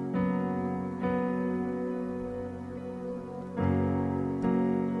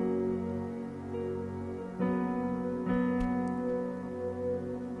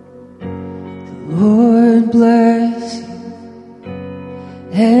 Lord bless you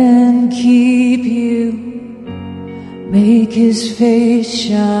and keep you. Make His face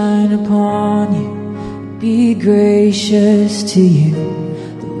shine upon you. Be gracious to you.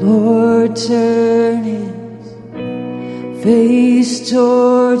 The Lord turn His face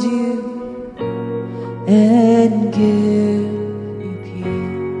toward you and give you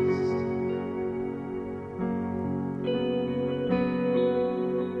peace.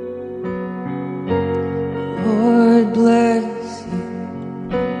 Lord bless you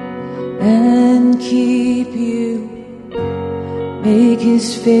and keep you. Make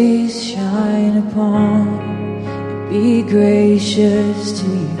His face shine upon you and be gracious to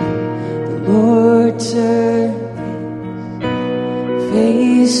you. The Lord turn His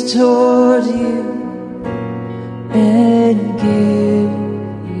face toward you and give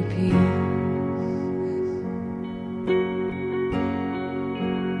you peace.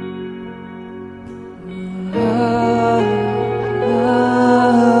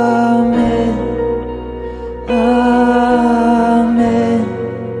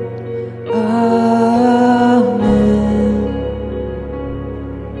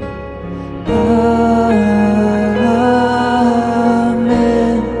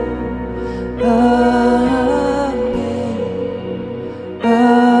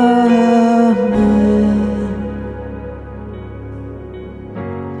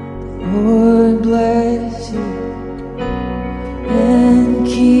 Lord bless you and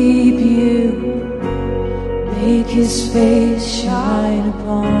keep you. Make His face shine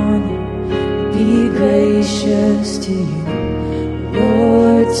upon you. Be gracious to you.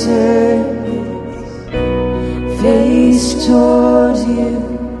 Lord turn His face toward you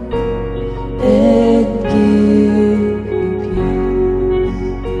and give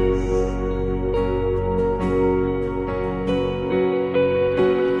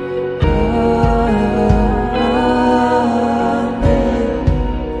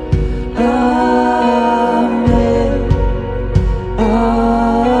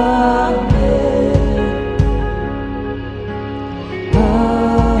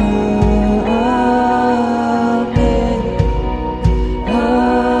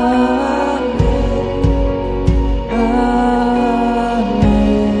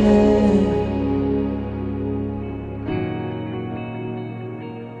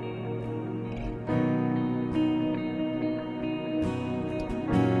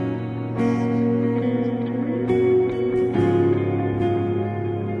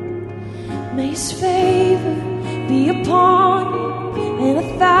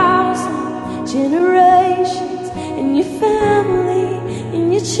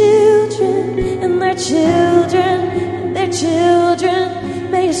your children and their children and their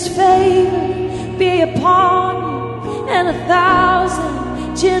children. May His favor be upon you and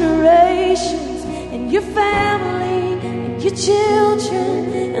 1,000 generations, and your family and your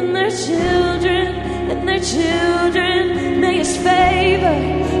children and their children and their children. May His favor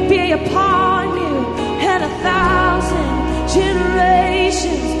be upon you and 1,000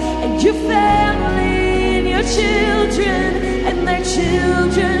 generations, and your family and your children